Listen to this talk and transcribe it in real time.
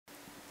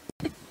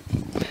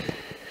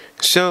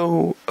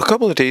So, a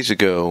couple of days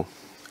ago,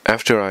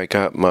 after I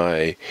got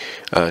my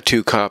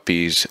two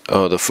copies,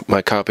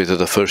 my copies of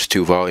the first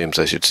two volumes,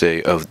 I should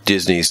say, of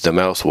Disney's The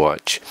Mouse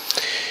Watch,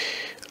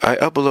 I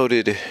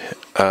uploaded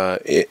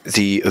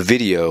the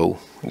video,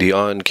 the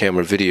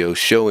on-camera video,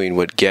 showing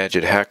what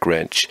Gadget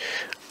Hackwrench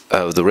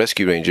of the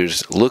Rescue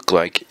Rangers look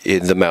like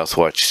in the Mouse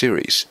Watch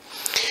series.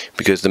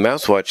 Because the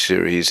Mouse Watch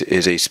series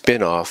is a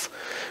spin-off,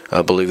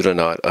 believe it or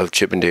not, of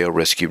Chip 'n Dale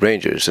Rescue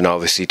Rangers, and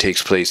obviously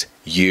takes place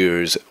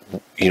years,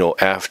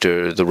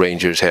 after the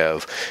Rangers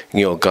have,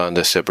 gone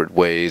their separate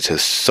ways,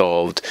 have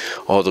solved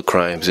all the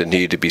crimes that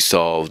need to be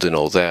solved and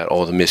all that,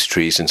 all the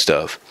mysteries and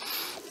stuff.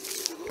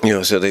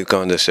 So they've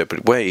gone their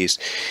separate ways.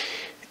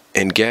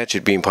 And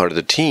Gadget, being part of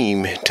the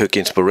team, took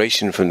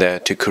inspiration from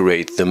that to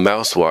create the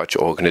Mouse Watch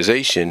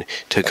organization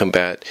to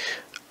combat,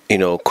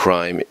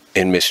 crime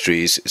and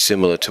mysteries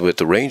similar to what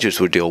the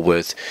Rangers would deal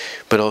with,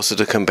 but also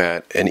to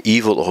combat an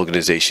evil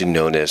organization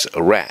known as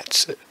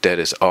RATS. That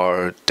is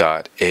R.A.T.S.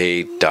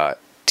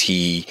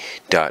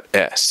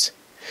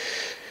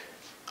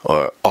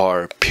 or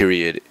R.A.T.S.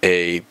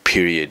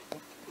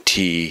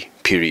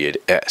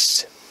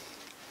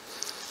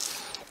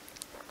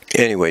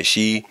 Anyway,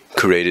 she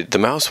created the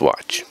Mouse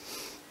Watch.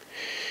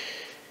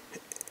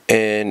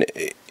 And,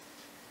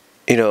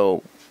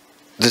 and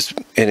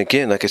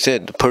again, like I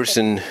said, the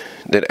person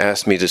that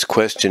asked me this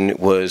question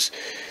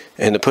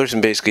and the person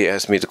basically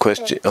asked me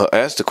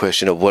asked the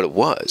question of what it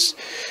was.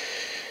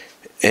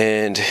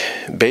 And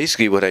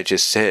basically what I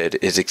just said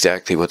is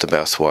exactly what the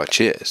Mouse Watch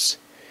is.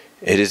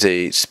 It is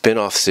a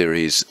spin-off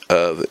series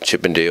of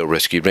Chip 'n Dale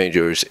Rescue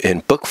Rangers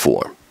in book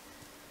form.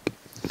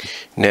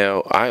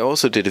 Now, I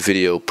also did a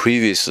video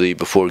previously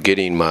before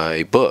getting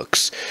my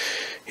books,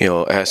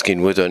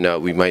 asking whether or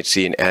not we might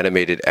see an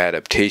animated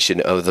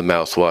adaptation of the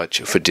Mouse Watch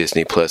for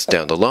Disney Plus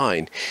down the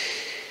line.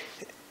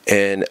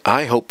 And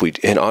I hope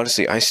and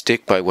honestly, I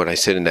stick by what I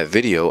said in that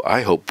video.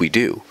 I hope we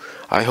do.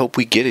 I hope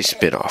we get a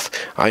spin-off.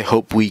 I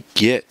hope we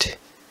get,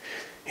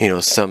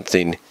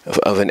 something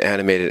of an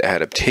animated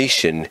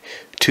adaptation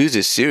to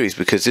this series,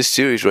 because this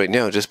series right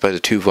now, just by the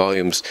two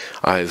volumes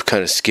I've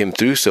kind of skimmed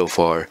through so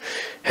far,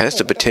 has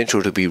the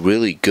potential to be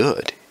really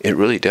good. It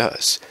really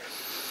does.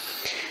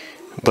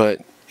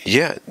 But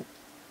yeah,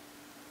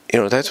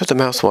 that's what the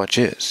Mouse Watch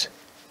is.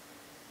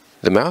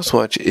 The Mouse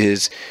Watch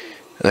is,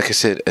 like I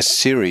said, a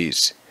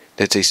series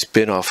that's a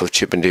spin-off of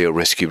Chip 'n Dale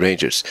Rescue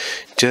Rangers.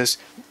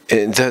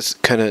 And that's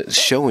kind of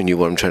showing you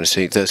what I'm trying to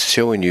say. That's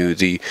showing you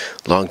the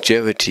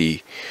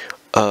longevity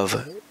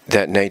of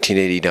that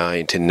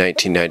 1989 to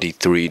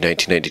 1993,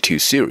 1992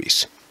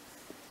 series.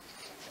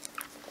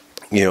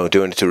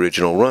 During its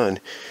original run.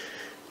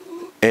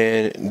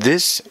 And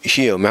this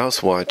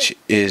Mouse Watch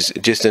is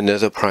just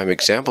another prime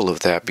example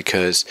of that,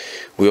 because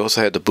we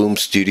also had the Boom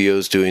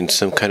Studios doing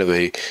some kind of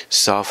a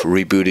soft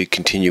rebooted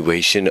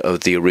continuation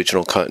of the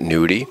original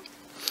continuity.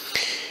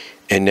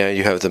 And now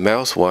you have the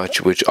Mouse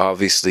Watch, which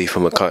obviously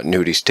from a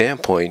continuity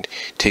standpoint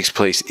takes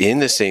place in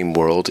the same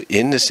world,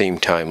 in the same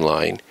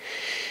timeline,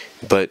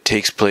 but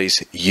takes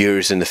place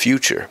years in the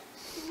future.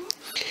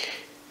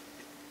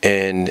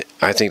 And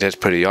I think that's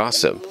pretty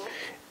awesome.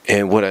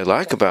 And what I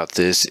like about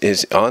this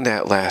is on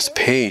that last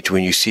page,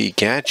 when you see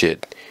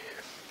Gadget,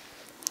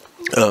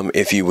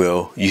 if you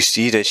will, you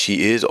see that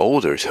she is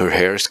older. Her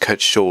hair is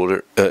cut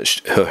shorter.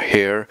 Her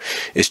hair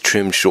is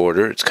trimmed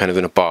shorter. It's kind of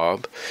in a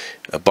bob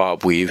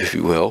weave, if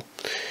you will.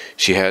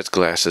 She has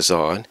glasses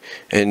on,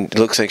 and it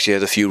looks like she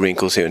has a few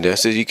wrinkles here and there.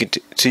 So you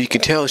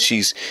can tell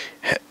she's,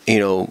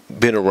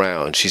 been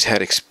around. She's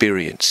had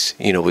experience,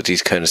 with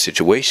these kind of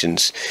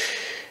situations,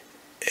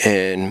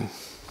 and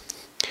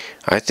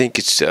I think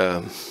it's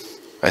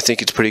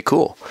pretty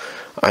cool.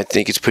 I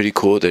think it's pretty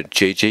cool that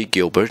J.J.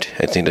 Gilbert,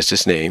 I think that's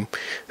his name,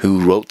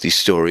 who wrote these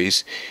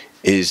stories,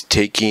 is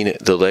taking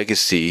the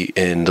legacy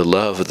and the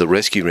love of the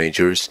Rescue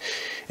Rangers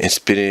and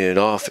spinning it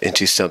off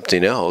into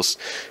something else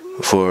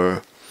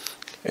for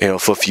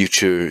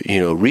future,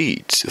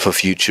 reads, for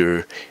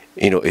future,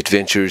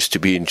 adventures to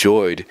be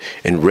enjoyed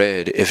and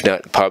read, if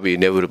not probably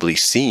inevitably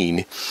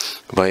seen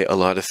by a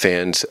lot of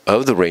fans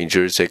of the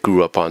Rangers that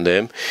grew up on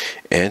them,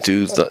 and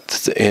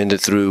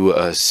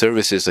through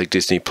services like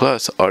Disney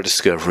Plus are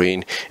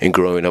discovering and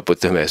growing up with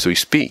them as we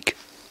speak.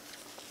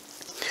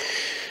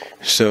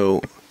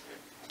 So,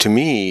 to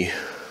me,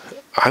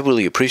 I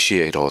really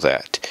appreciate all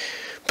that.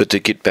 But to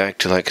get back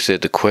to, like I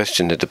said, the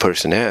question that the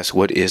person asked,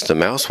 what is the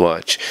Mouse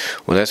Watch?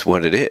 Well, that's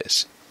what it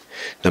is.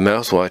 The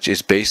Mouse Watch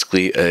is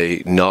basically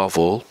a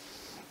novel,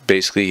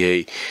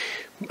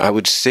 I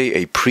would say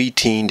a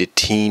preteen to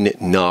teen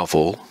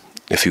novel,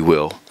 if you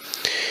will,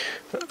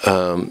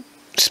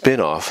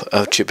 spin-off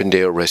of Chip 'n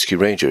Dale Rescue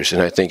Rangers.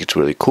 And I think it's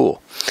really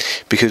cool.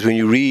 Because when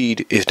you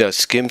read, if not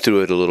skim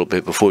through it a little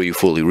bit before you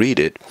fully read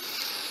it,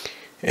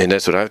 and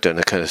that's what I've done,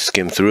 I kind of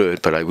skim through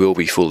it, but I will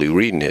be fully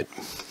reading it.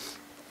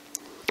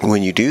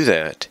 When you do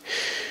that,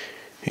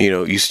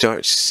 you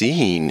start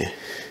seeing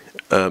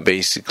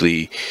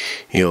basically,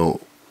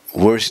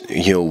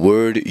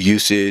 word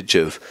usage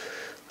of,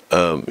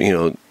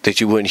 that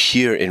you wouldn't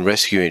hear in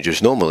Rescue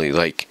Rangers normally,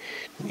 like,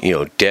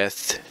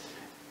 death,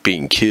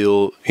 being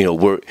killed,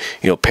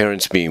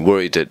 parents being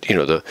worried that,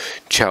 the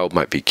child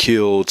might be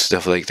killed,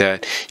 stuff like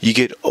that. You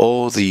get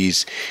all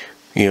these,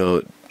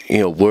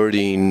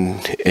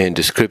 wording and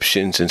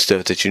descriptions and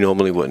stuff that you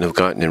normally wouldn't have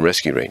gotten in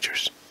Rescue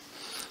Rangers,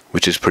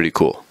 which is pretty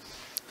cool.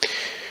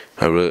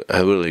 I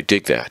really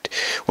dig that.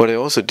 What I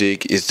also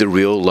dig is the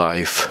real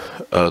life,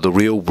 the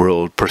real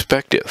world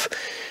perspective,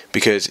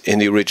 because in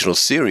the original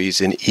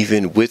series, and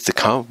even with the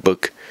comic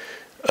book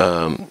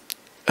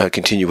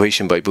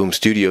continuation by Boom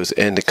Studios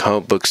and the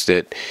comic books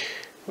that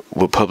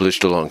were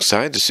published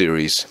alongside the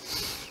series,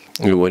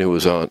 when it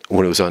was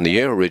on the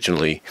air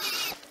originally,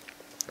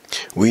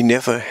 we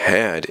never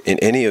had, in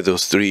any of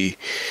those three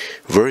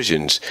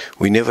versions,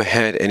 we never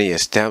had any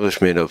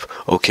establishment of,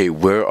 okay,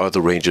 where are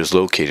the Rangers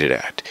located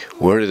at?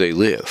 Where do they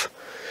live?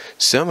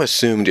 Some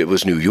assumed it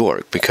was New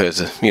York because,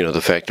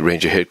 the fact that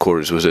Ranger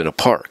headquarters was in a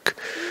park,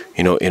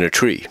 in a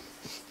tree.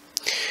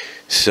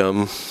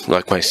 Some,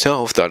 like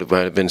myself, thought it might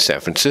have been San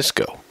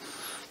Francisco.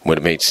 Would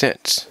have made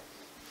sense.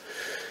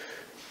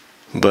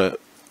 But,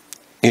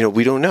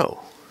 we don't know.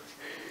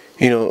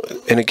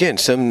 And again,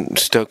 some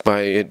stuck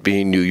by it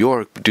being New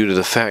York due to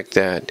the fact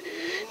that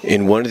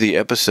in one of the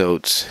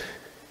episodes,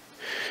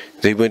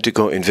 they went to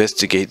go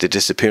investigate the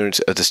disappearance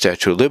of the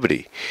Statue of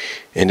Liberty.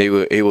 And they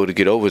were able to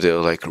get over there,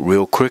 like,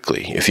 real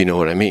quickly, if you know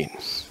what I mean.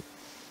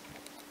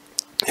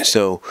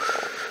 So,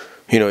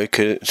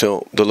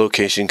 so the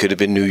location could have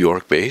been New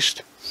York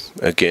based.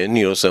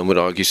 Again, some would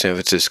argue San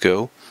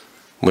Francisco,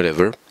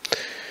 whatever.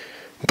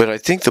 But I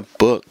think the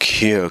book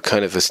here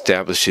kind of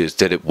establishes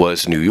that it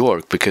was New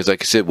York, because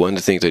like I said, one of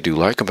the things I do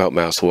like about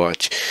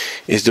Mousewatch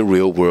is the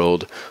real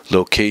world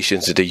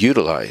locations that they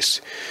utilize,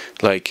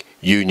 like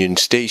Union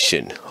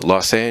Station,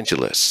 Los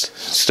Angeles,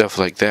 stuff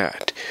like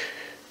that.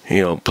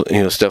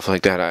 Stuff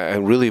like that. I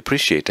really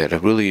appreciate that. I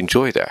really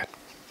enjoy that.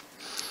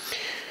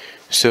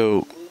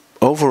 So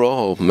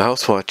overall,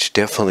 Mousewatch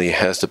definitely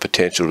has the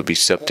potential to be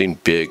something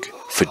big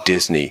for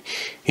Disney,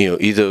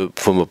 either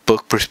from a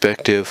book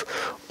perspective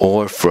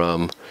or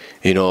from,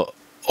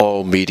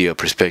 all media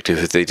perspective,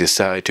 if they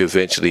decide to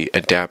eventually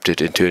adapt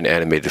it into an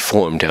animated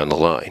form down the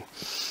line.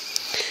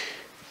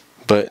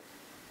 But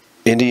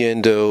in the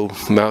end, though,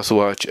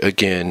 Mousewatch,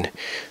 again,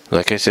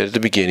 like I said at the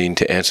beginning,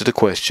 to answer the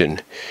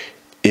question,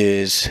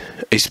 is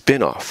a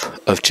spin-off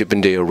of Chip 'n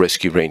Dale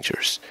Rescue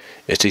Rangers.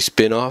 It's a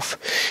spin-off.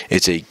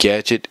 It's a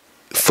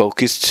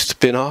gadget-focused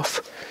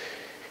spin-off.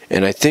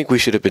 And I think we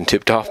should have been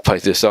tipped off by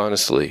this,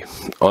 honestly.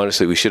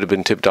 Honestly, we should have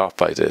been tipped off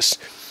by this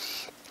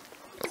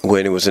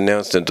when it was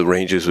announced that the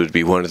Rangers would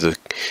be one of the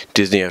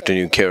Disney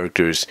Afternoon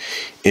characters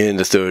in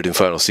the third and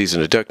final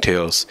season of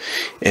DuckTales.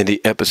 And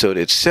the episode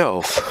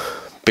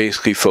itself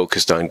basically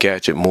focused on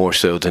Gadget more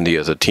so than the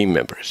other team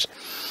members.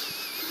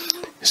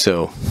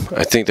 So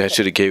I think that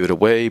should have gave it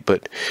away,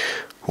 but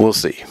we'll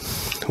see.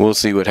 We'll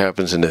see what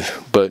happens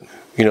but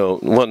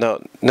well,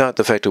 not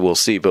the fact that we'll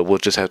see, but we'll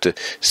just have to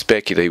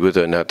speculate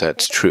whether or not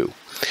that's true.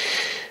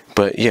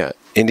 But yeah,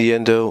 in the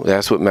end, though,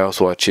 that's what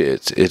Mousewatch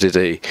is. It is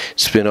a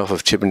spin-off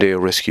of Chip 'n Dale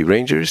Rescue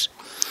Rangers.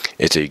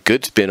 It's a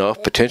good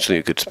spin-off, potentially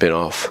a good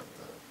spin-off,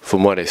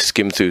 from what I've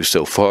skimmed through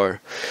so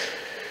far.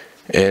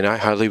 And I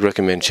highly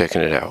recommend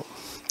checking it out.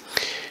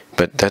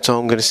 But that's all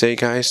I'm going to say,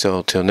 guys. So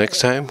until next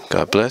time,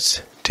 God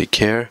bless, take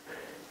care,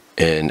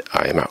 and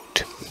I am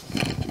out.